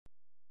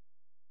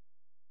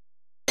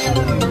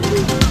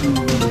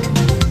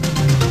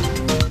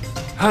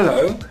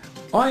Hello,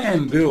 I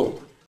am Bill.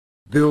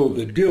 Bill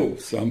the Dill,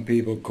 some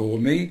people call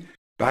me,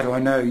 but I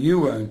know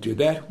you won't do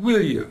that,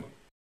 will you?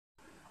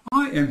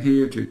 I am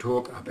here to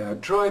talk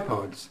about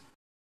tripods.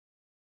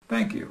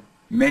 Thank you.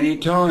 Many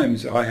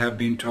times I have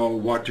been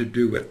told what to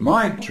do with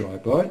my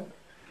tripod,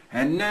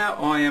 and now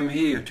I am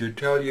here to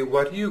tell you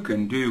what you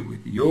can do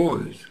with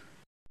yours.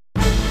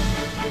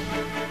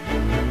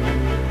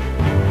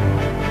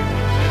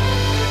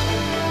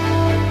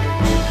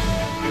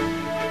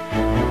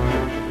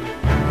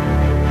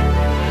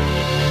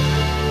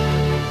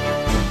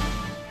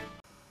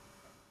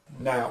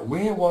 Now,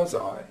 where was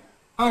I?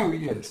 Oh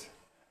yes,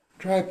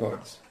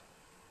 tripods.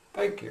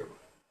 Thank you.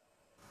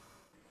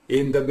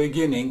 In the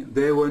beginning,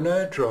 there were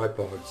no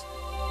tripods.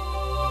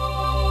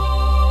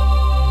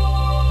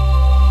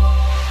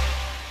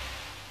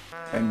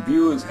 And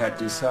viewers had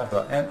to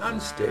suffer an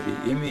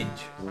unsteady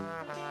image.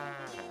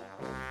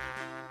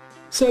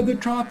 So the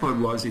tripod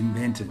was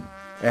invented,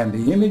 and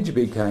the image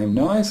became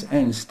nice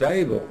and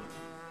stable.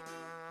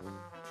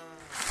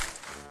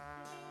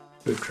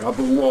 The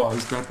trouble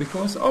was that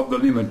because of the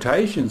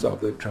limitations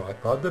of the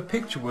tripod, the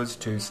picture was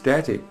too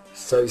static.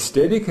 So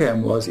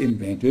Steadicam was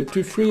invented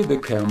to free the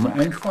camera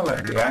and follow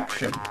the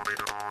action.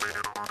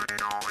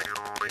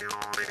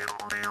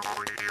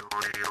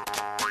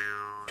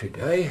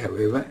 Today,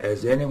 however,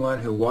 as anyone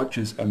who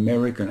watches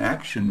American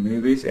action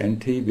movies and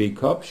TV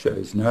cop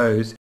shows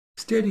knows,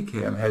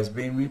 Steadicam has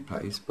been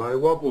replaced by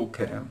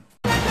Wobblecam.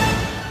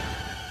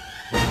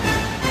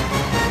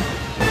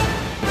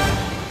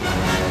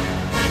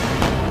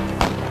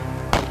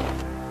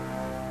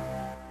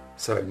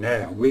 So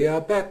now we are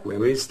back where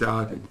we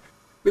started,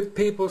 with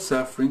people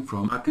suffering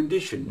from a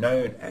condition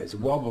known as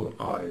wobble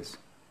eyes.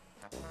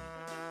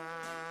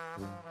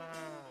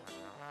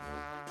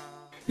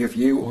 If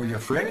you or your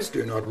friends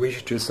do not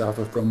wish to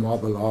suffer from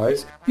wobble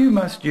eyes, you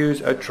must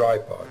use a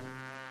tripod.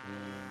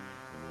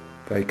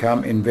 They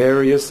come in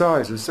various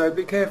sizes, so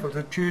be careful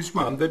to choose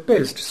one that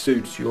best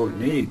suits your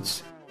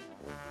needs.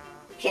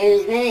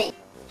 Choose me.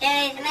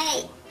 Choose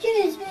me.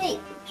 Choose me.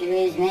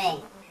 Choose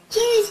me.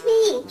 Choose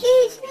me.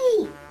 Choose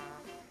me.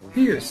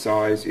 Here,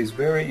 size is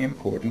very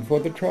important, for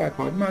the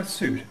tripod must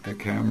suit the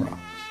camera.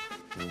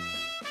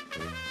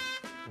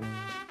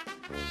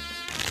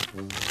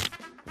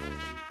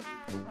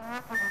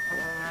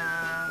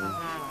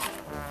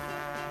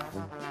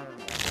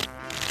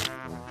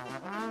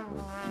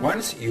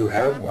 Once you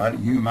have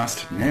one, you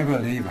must never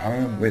leave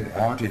home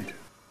without it.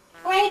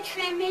 Wait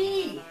for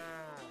me.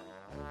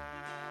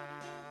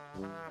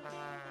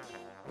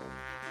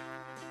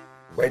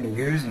 When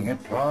using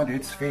it, plant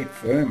its feet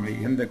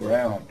firmly in the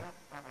ground.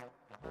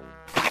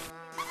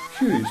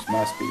 Shoes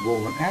must be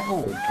worn at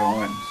all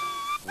times.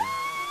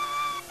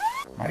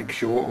 Make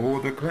sure all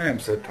the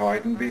clamps are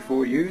tightened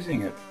before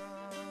using it.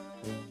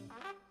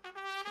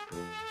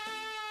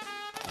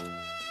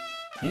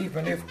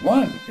 Even if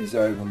one is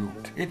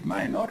overlooked, it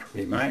may not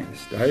remain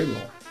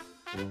stable.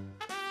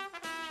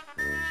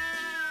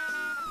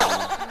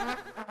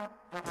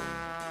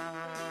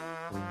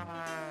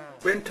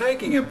 When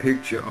taking a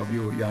picture of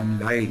your young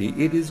lady,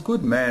 it is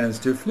good manners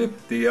to flip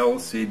the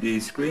LCD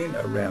screen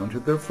around to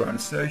the front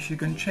so she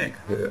can check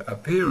her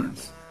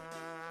appearance.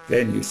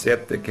 Then you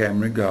set the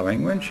camera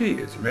going when she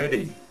is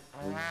ready.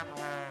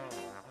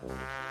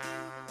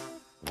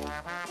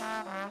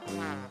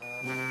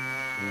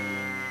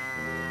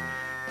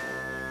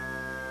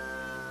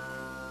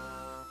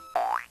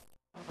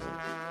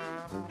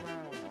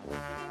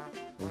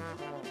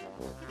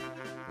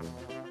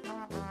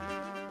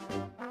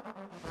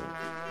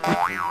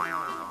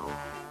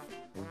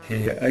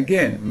 Here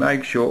again,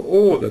 make sure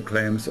all the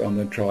clamps on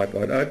the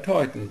tripod are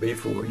tightened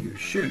before you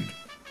shoot.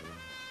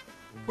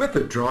 With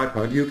a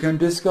tripod you can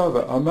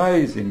discover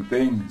amazing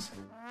things.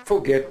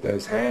 Forget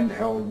those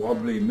handheld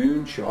wobbly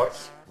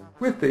moonshots.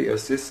 With the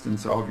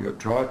assistance of your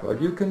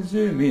tripod you can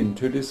zoom in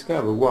to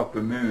discover what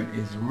the moon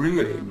is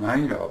really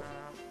made of.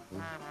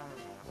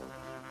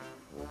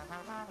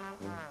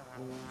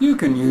 You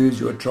can use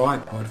your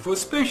tripod for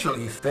special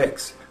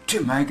effects,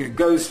 to make a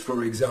ghost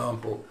for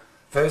example.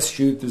 First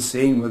shoot the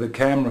scene with the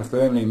camera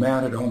firmly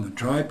mounted on the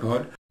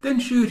tripod, then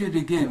shoot it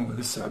again with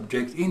the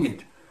subject in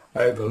it.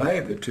 Overlay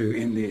the two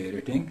in the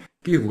editing,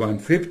 give one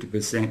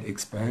 50%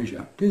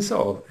 exposure,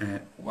 dissolve,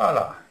 and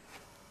voila!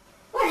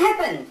 What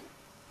happened?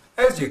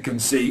 As you can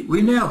see,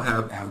 we now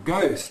have our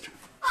ghost.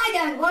 I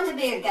don't want to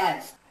be a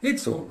ghost.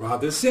 It's all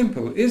rather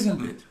simple,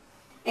 isn't it?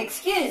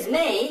 Excuse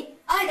me,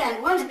 I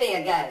don't want to be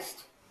a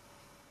ghost.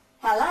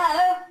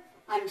 Hello?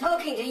 I'm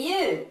talking to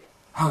you.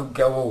 Oh,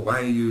 go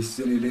away, you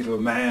silly little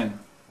man.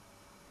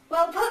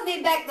 Well, put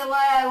me back the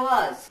way I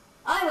was.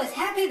 I was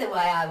happy the way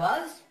I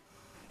was.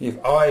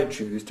 If I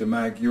choose to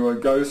make you a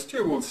ghost,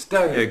 you will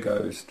stay a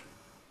ghost.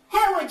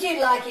 How would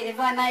you like it if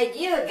I made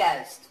you a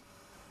ghost?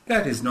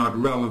 That is not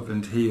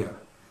relevant here.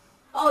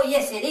 Oh,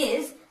 yes it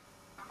is.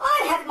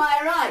 I have my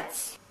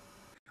rights.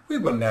 We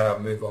will now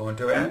move on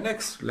to our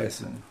next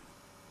lesson.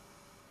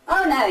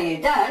 Oh, no,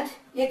 you don't.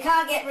 You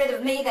can't get rid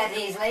of me that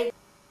easily.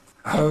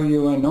 Oh,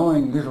 you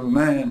annoying little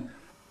man.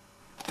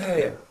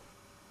 There.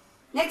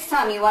 Next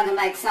time you want to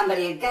make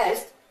somebody a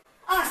ghost,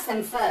 ask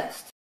them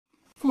first.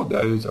 For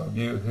those of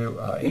you who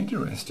are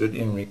interested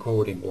in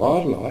recording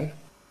wildlife,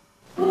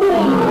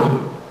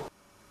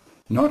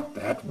 not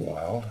that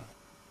wild,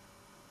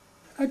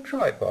 a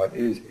tripod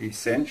is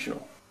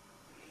essential.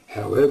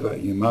 However,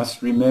 you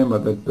must remember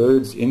that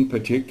birds in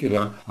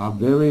particular are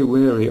very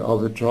wary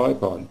of a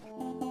tripod.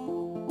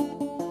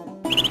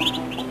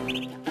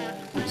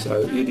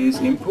 So it is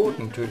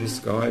important to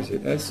disguise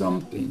it as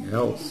something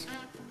else.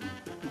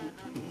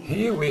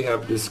 Here we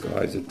have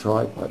disguised a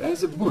tripod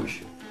as a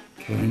bush.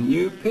 Can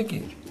you pick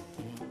it?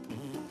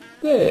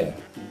 There.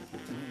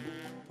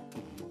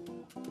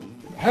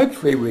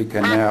 Hopefully we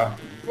can now...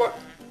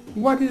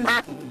 What is...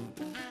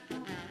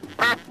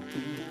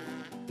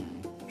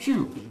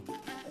 Shoo!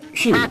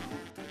 Shoo!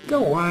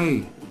 Go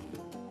away!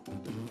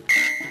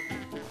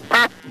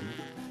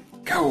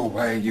 Go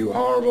away, you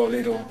horrible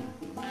little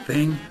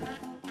thing!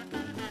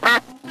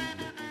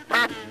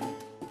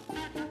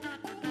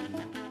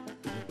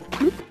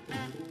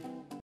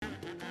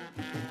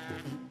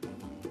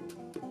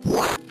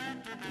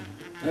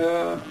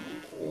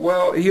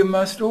 Well, you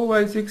must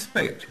always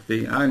expect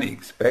the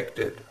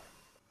unexpected.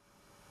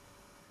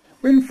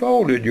 When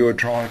folded, your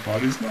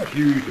tripod is not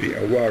usually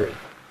a worry,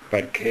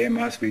 but care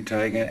must be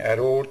taken at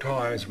all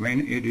times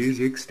when it is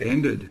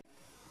extended,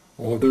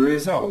 or the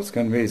results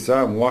can be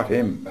somewhat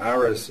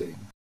embarrassing.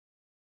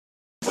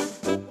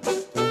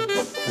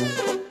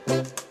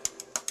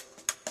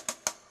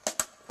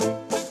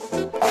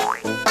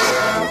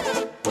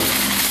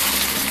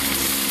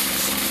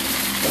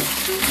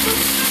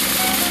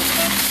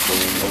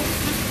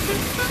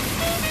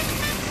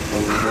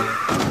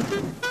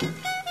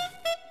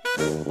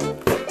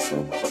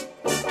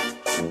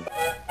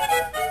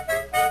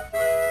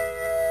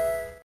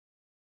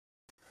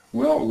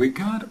 Well, we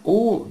can't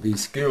all be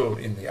skilled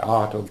in the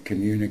art of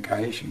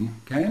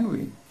communication, can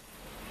we?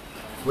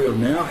 We'll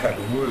now have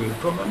a word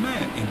from a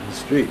man in the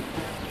street.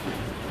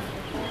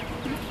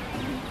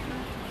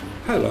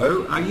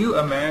 Hello, are you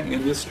a man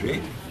in the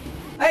street?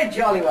 I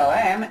jolly well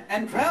am,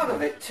 and proud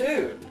of it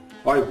too.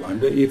 I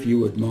wonder if you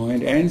would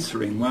mind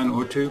answering one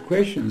or two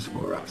questions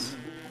for us.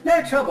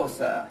 No trouble,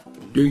 sir.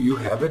 Do you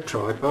have a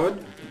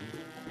tripod?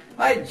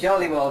 I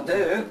jolly well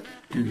do.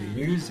 Do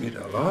you use it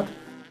a lot?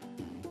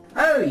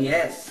 Oh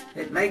yes,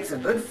 it makes a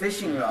good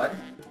fishing rod.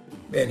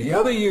 Any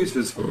other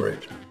uses for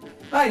it?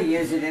 I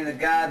use it in the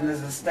garden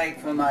as a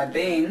stake for my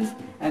beans,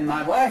 and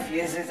my wife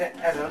uses it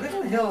as a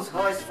little hills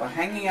hoist for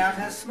hanging out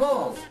her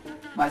smalls.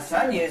 My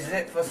son uses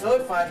it for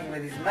sword fighting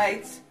with his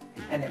mates,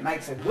 and it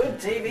makes a good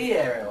TV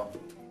aerial.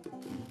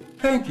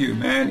 Thank you,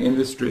 man in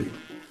the street.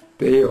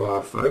 There you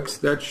are, folks.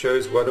 That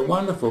shows what a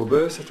wonderful,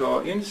 versatile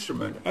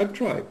instrument a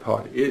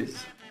tripod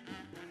is.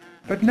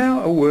 But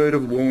now a word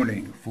of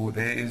warning, for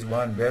there is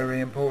one very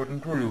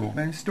important rule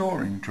when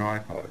storing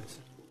tripods.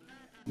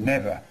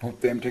 Never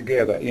put them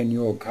together in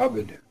your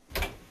cupboard.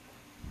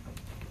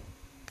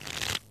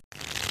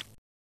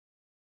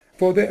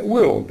 For there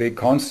will be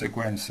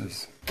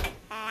consequences,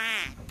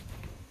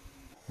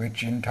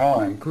 which in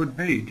time could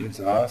be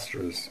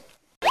disastrous.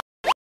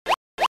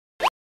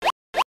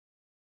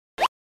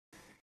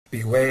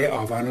 Beware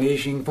of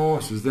unleashing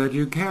forces that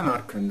you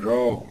cannot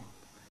control.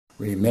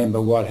 Remember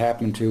what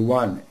happened to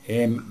one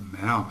M.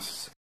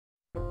 Mouse.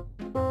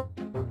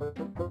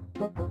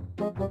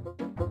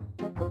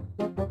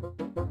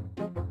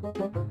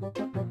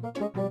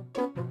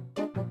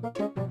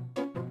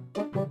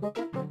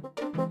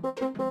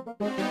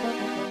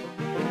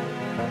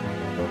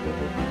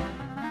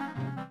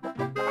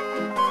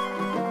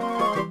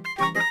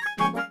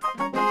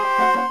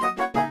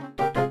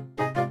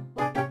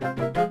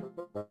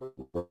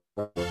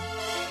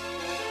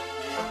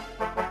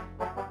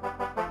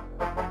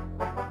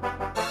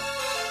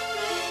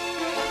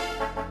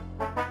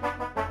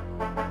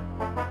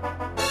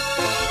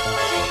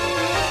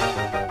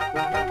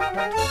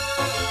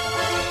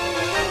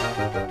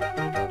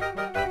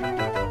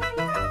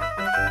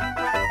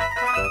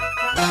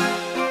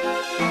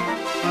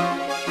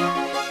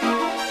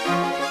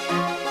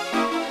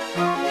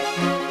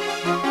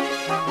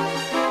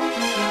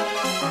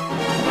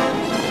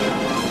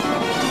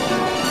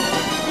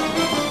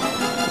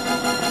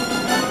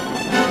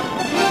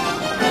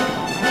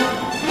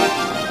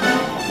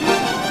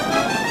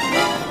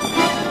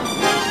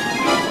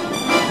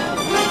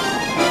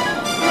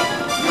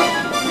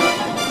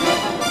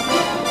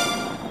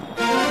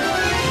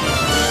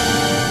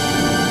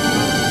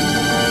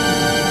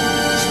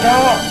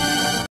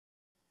 Stop!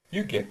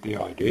 You get the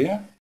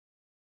idea.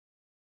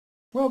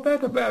 Well,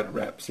 that about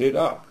wraps it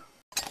up.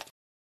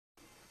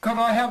 Could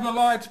I have the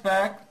lights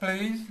back,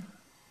 please?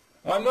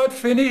 I'm not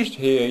finished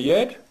here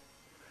yet.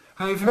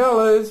 Hey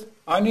fellas,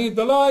 I need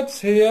the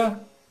lights here.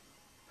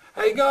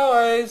 Hey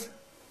guys!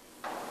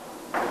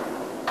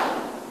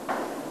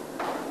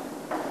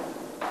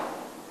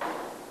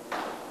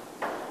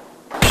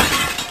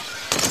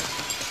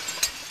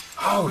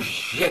 Oh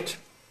shit!